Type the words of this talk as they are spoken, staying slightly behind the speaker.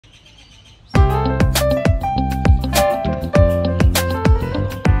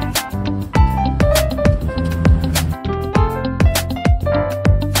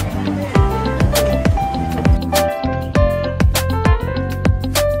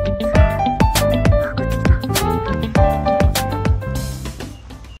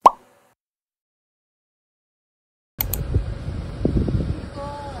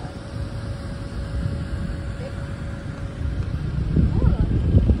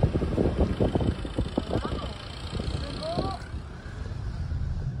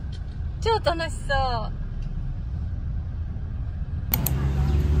楽しそう。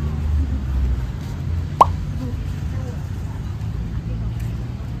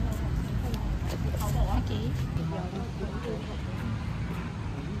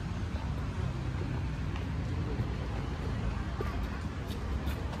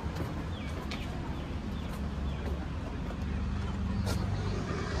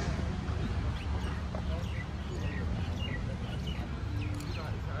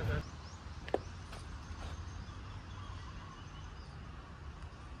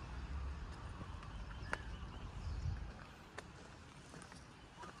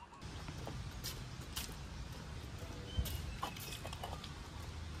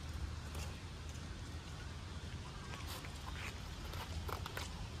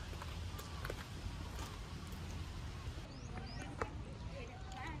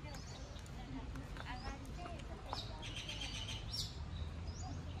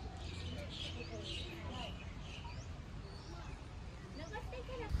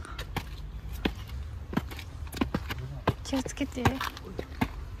気をつけて。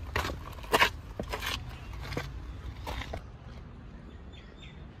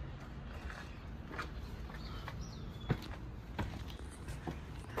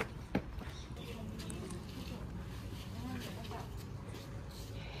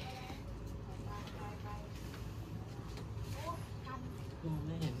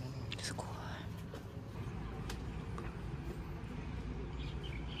すごい。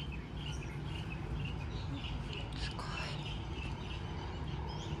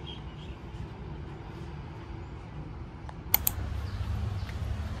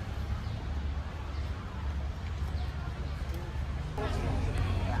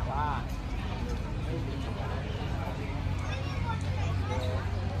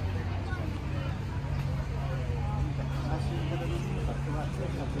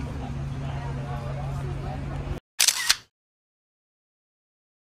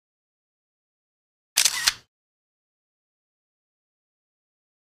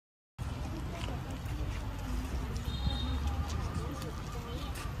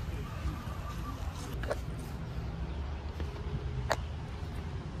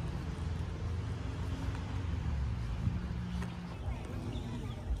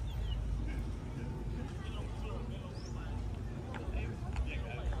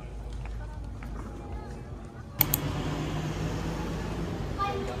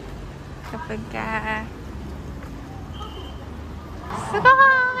カップがすごー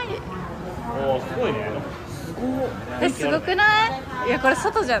い。おー、すごいね。すごい。すごくない？いや、これ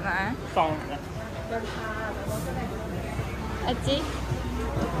外じゃない？あっち？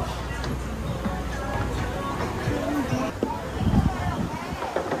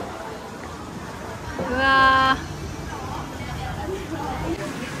うわ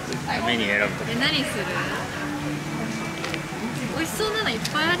ー。メニュー選ぶと。何する？美味しそうなのいっ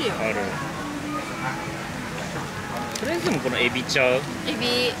ぱいあるよ。ある。とりあえずでもこのエビちゃう。エ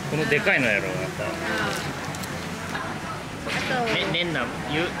ビ。このでかいのやろ、やっぱ。あと。ね、ねんな、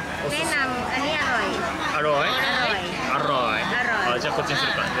ゆ。ねんな、アロイ。アロイ。あ、じゃあこっちにす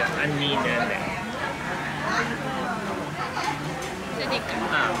るか。じゃあ、アンニーねんで。何か。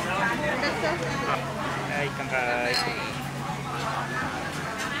はい、かんかい。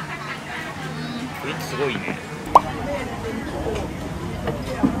すごいね。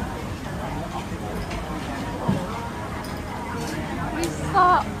美味しそう。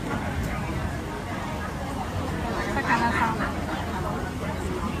魚さん。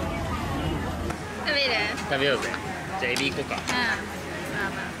食べる？食べようぜ。じゃあエビ行こうか。うん。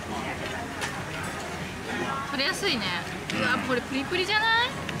取れやすいね。うわ、これプリプリじゃない？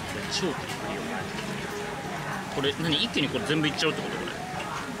超プリプリよ。これ何？一気にこれ全部いっちゃうってことこ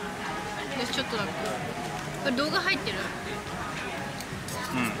れ？よし、ちょっとだけ。これ動画入ってる？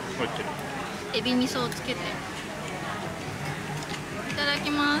うん、入ってる。エビ味噌をつけて。いただき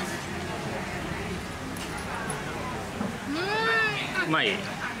ます。うまい。う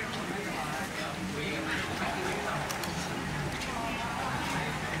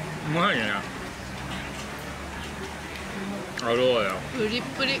まいね。あろうよ。プリ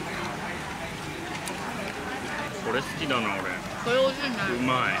プリ。これ好きだな俺。これ美味しいね。う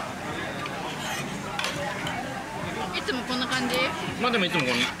まい。いつもこんな感じ？まあでもいつもこ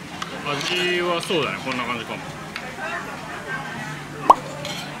の味はそうだね、こんな感じかも。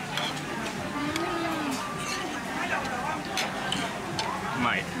う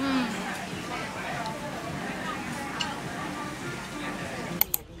まい。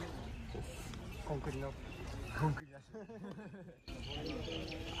コンクリだ。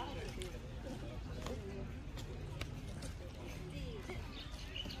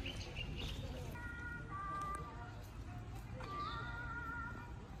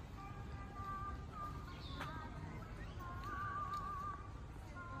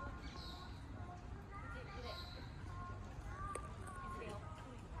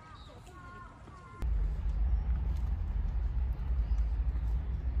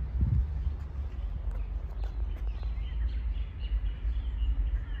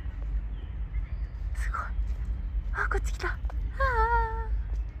すごい。あ、こっち来た。あ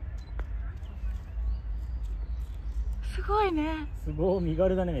ー、すごいね。すごい身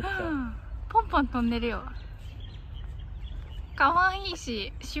軽だね、めっちゃ。ポンポン飛んでるよ。可愛い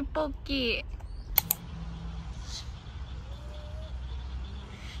し、尻尾大きい。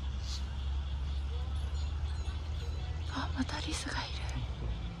あ、またリスがいる。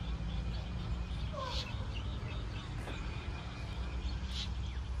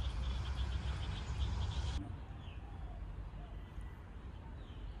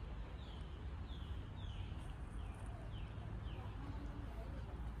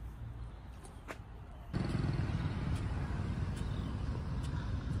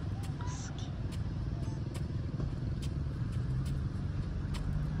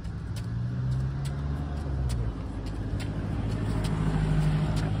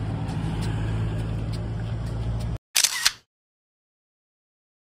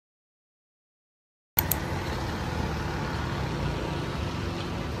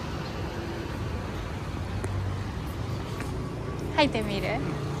入ってみる？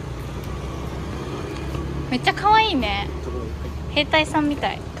めっちゃ可愛いね。兵隊さんみ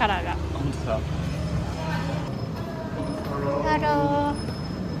たい、カラーが。本当だ。ハロー。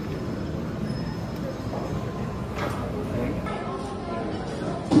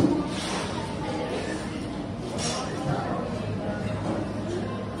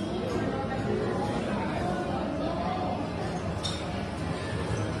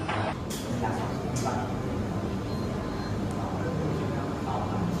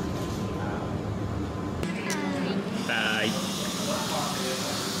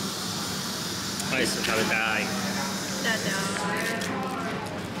アイス食べたい。じゃじゃ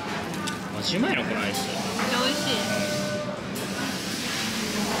マジうまいのこのアイス。美味しい。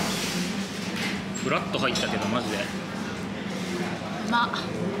フラッと入ったけどマジで。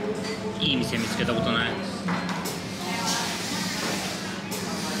いい店見つけたことない。ね。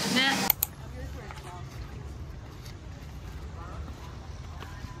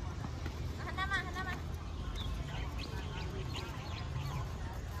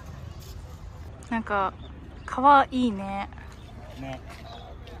なんか川いいね。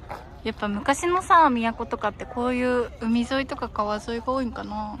やっぱ昔のさ、都とかってこういう海沿いとか川沿いが多いんか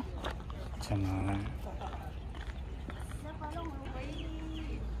な。じゃない。